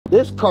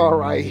This car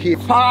right here,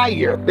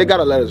 fire. They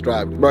gotta let us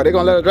drive it, bro. They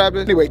gonna let us drive it?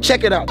 Anyway,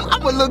 check it out.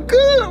 I'ma look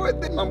good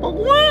with it. Number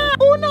one.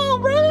 Oh no,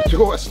 bro.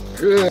 What's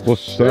good?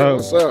 What's up?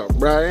 What's up,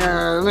 bro?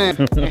 Yeah, man.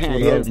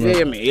 You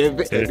feel me? You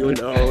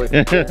know.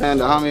 And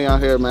the homie out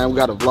here, man, we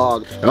got a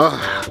vlog.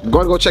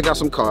 Gonna go check out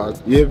some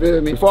cars. You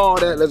feel me? Before all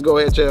that, let's go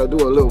ahead and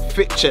do a little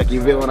fit check.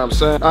 You feel what I'm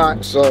saying? All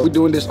right, so we're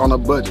doing this on a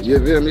budget. You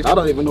feel me? I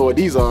don't even know what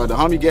these are. The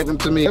homie gave them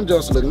to me. Them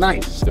just look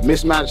nice. The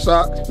mismatched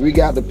socks. We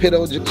got the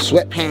pito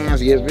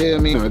sweatpants. You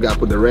feel me? I gotta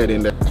put the red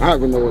in there. I don't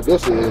even know what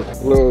this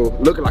is.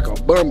 Looking like a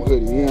Burma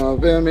hoodie. You know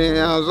what I mean? You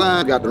know what I'm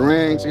saying? Got the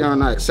rings. You know,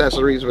 not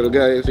accessories for the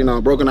guys. You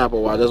know, broken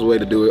Apple Watch. That's the way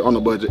to do it on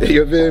a budget.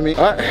 You feel me?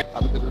 All right.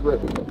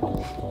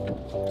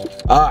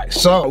 Alright,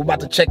 so we're about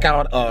to check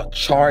out a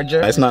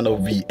Charger. It's not no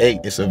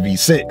V8, it's a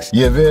V6.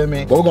 You feel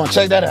me? But we're gonna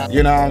check that out,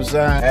 you know what I'm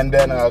saying? And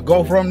then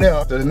go from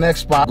there to the next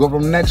spot. Go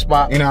from the next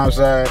spot, you know what I'm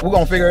saying? We're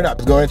gonna figure it out.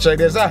 Let's go ahead and check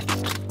this out.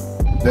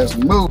 Let's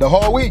move the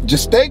whole week.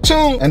 Just stay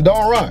tuned and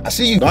don't run. I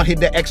see you. Don't hit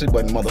that exit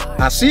button, mother.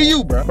 I see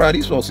you, bro. Bro,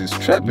 these folks is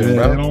tripping,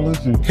 bro. They don't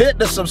listen. Hit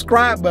the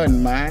subscribe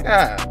button, man.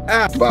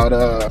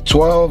 About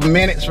 12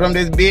 minutes from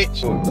this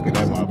bitch. Oh, look at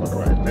that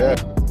motherfucker right there.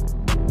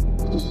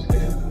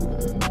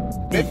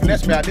 They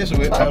finessed me out this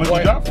way. How much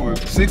you got for it?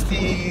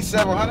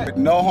 6,700.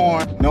 No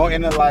horn, no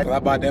inner light. I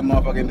bought that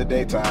motherfucker in the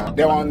daytime.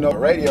 There wasn't no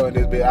radio in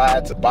this bitch. I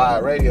had to buy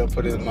a radio and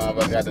put this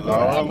motherfucker at the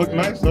low. Oh, look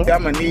nice though.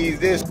 I'ma need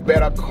this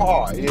better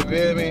car. You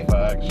feel me?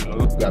 Facts,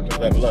 yo. Got to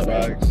level up,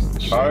 Facts.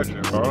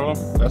 Charger, bro.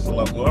 That's a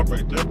level up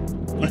right there.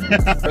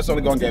 It's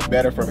only gonna get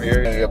better from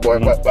here. And your boy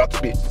about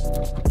to be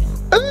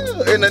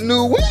in a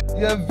new whip.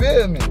 You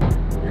feel me?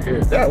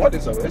 Yeah, what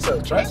is it? It's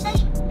a train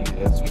station?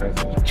 Yeah, it's a train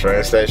station.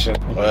 Train station,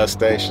 bus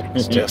station.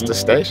 It's just a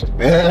station.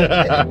 This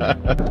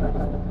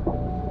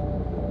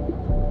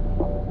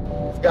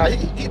guy,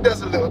 he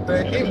does a little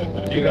thing.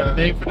 You got a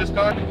name for this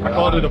car? I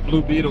called it a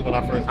Blue Beetle when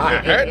I first I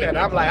heard that.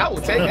 I'm like, I will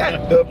take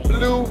that. The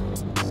Blue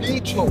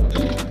Beetle.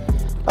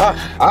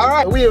 All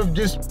right, we have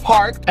just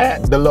parked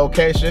at the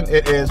location.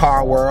 It is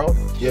Car World.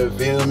 You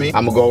feel me?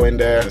 I'm gonna go in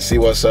there and see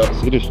what's up.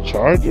 See this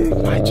Charger?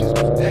 I just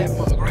put that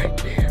mug right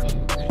there.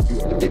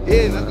 It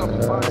is. That's gonna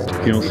be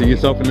fine. You don't see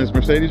yourself in this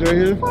Mercedes right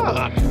here?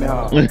 Fuck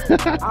no.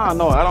 I don't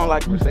know. I don't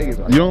like Mercedes.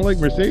 You don't like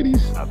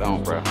Mercedes? I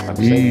don't, bro.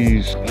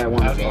 Jeez. That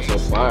one is also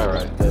fire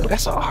right there. But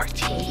that's a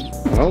RT.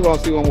 I'm gonna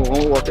see when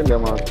we walk in there,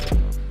 man.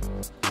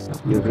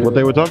 What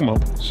they were talking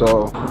about?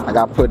 So I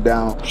got put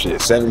down shit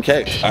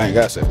 7K. I ain't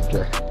got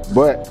 7K.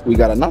 But we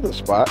got another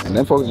spot, and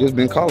them folks just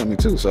been calling me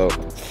too. So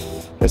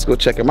let's go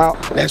check them out.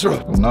 Let's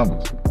roll.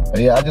 Numbers.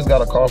 Yeah, I just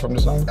got a call from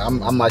this one.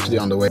 I'm actually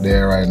on the way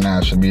there right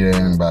now. Should be there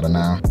in about an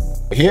hour.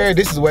 Here,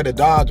 this is where the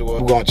Dodge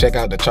was. We're gonna check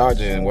out the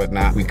Charger and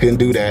whatnot. We couldn't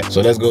do that,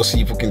 so let's go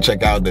see if we can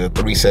check out the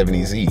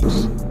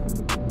 370Zs.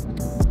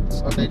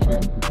 Sunday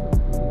trip.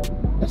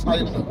 That's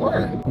not even a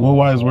word. What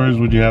wise words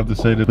would you have to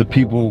say to the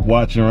people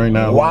watching right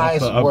now?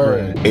 Wise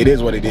word. It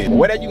is what it is.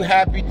 Whether you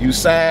happy, you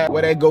sad,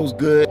 whether it goes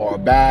good or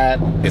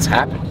bad, it's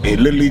happened. It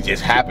literally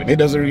just happened. It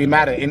doesn't really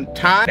matter. In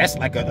time, that's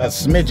like a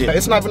smidgen.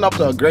 It's not even up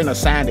to a grain of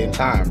sand in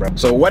time, bro.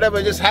 So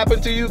whatever just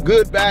happened to you,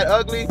 good, bad,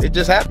 ugly, it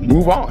just happened.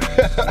 Move on.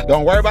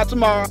 Don't worry about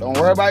tomorrow. Don't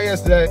worry about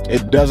yesterday.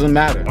 It doesn't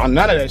matter. None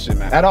of that shit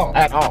matters. At all.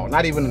 At all.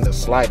 Not even in the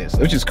slightest.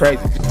 Which is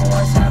crazy.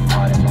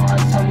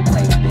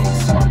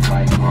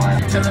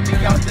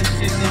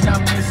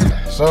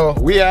 So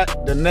we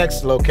at the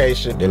next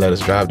location. They let us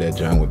drive that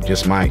joint. We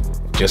just might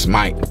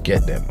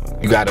get them.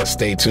 You gotta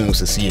stay tuned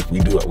to see if we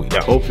do what we do.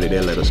 Hopefully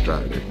they let us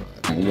drive it.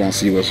 We're gonna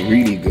see what's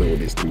really good with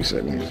this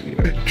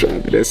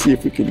 370. Let's see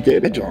if we can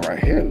get that joint right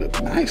here.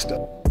 Look nice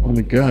though.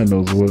 Only God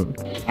knows what.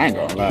 I ain't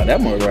gonna lie,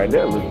 that mug right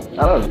there look.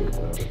 I love it.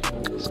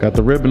 It's got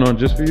the ribbon on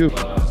just for you.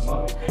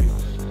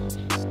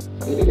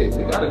 It is.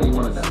 It gotta be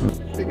one of them.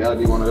 It gotta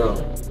be one of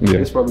those. Yeah.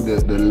 It's probably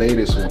the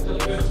latest one.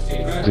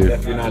 Yeah.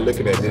 If you're not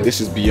looking at this, this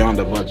is beyond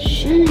a bunch.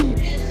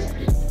 Sheesh.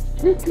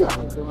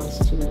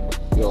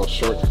 Yo,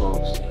 short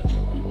folks.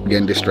 We're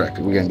getting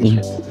distracted. We're getting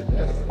distracted.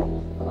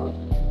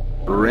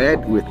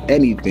 Red with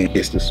anything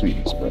is the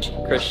sweetest, bro.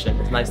 Christian,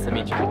 it's nice to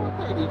meet you.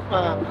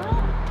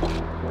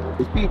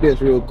 Repeat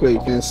this real quick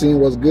and see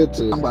what's good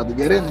to. I'm about to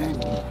get in there.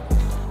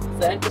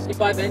 The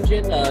N55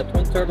 engine,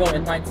 twin turbo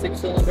inline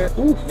 6-cylinder,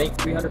 make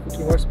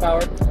 350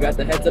 horsepower. You got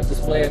the heads-up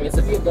display. I mean, it's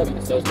a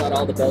BMW, so it's not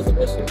all the bells and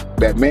whistles.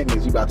 That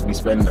maintenance, you about to be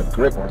spending a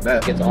grip on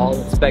that. It's all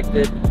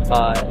inspected,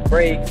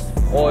 brakes,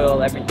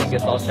 oil, everything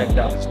gets all checked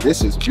out.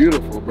 This is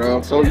beautiful,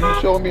 bro. So you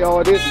showing me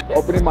all this,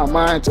 opening my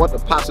mind to what the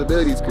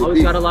possibilities could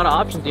be. Got a lot of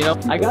options, you know.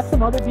 I got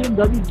some other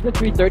BMWs, the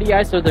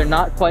 330i, so they're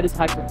not quite as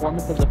high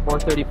performance as the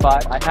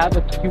 435. I have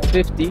a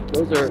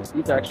Q50.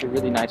 These are actually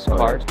really nice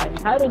cars. I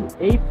had an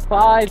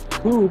A5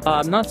 coupe.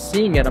 I'm not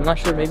seeing it. I'm not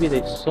sure. Maybe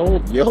they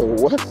sold. Yo,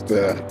 what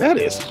the? That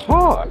is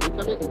hard.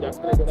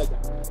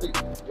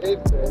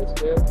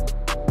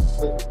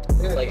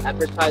 like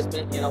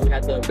advertisement. You know, we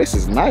had the. This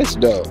is nice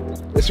though.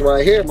 This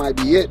right here might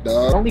be it, The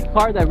dog. only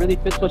car that really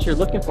fits what you're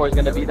looking for is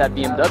gonna be that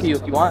BMW.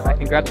 If you want, I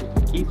can grab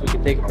the keys. We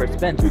can take it for a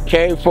spin. We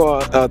came for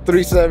a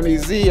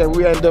 370Z and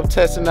we ended up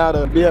testing out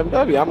a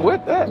BMW. I'm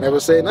with that. Never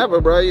say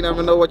never, bro. You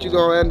never know what you're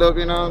gonna end up,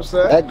 you know what I'm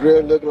saying? That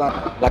grill look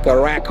like a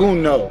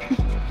raccoon nose.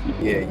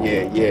 Yeah.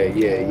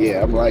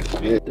 I'm like,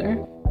 yeah.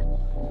 There.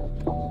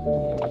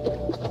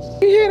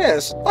 You hear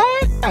that?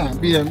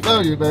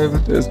 BMW, baby.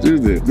 Let's do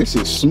this. This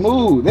is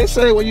smooth. They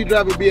say when you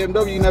drive a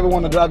BMW, you never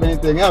want to drive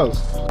anything else.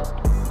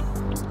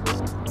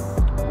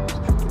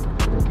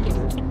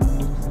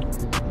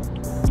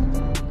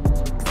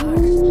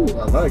 Ooh,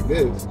 I like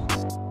this.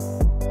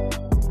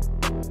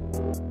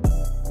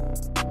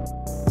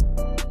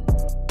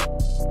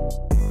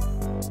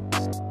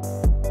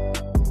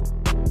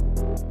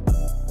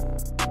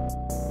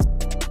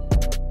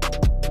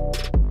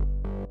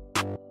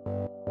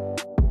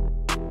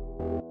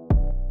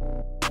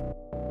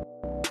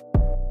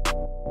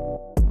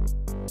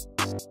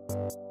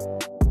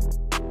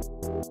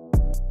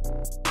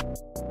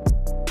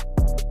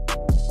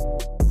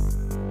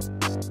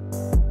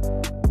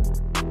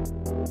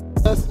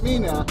 That's me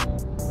now.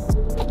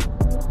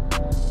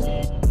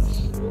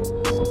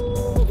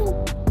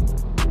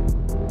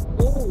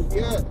 Oh,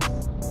 yes.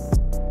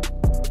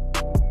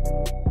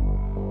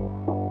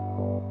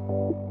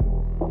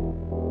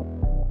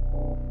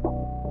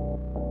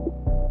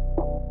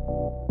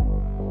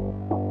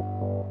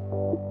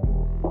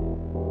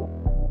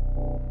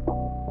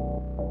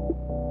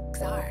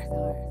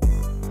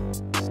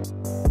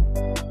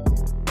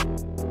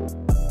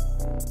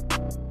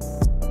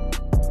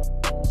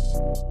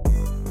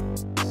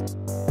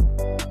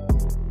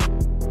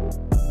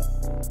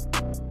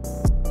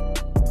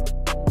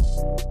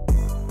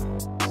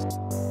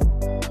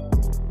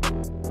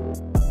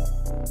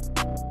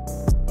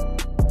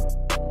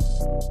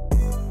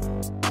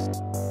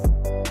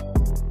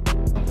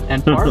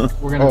 And park,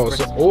 we're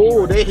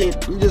gonna. They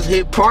hit. You just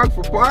hit park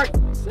for park.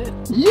 That's it.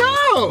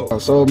 Yo!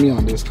 Sold me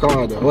on this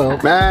car though. Well,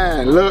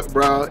 man, look,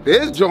 bro.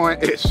 This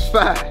joint is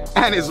fat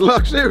and it's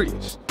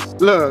luxurious.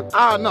 Look,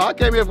 I don't know. I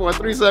came here for a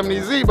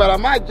 370Z, but I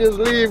might just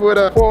leave with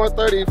a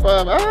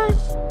 435.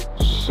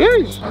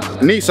 Sheesh.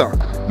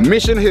 Nissan,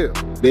 Mission Hill.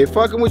 They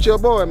fucking with your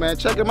boy, man.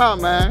 Check him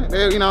out, man.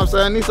 You know what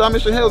I'm saying? Nissan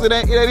Mission Hills. It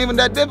ain't even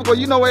that difficult.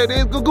 You know where it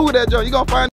is. Google that joint. You gonna find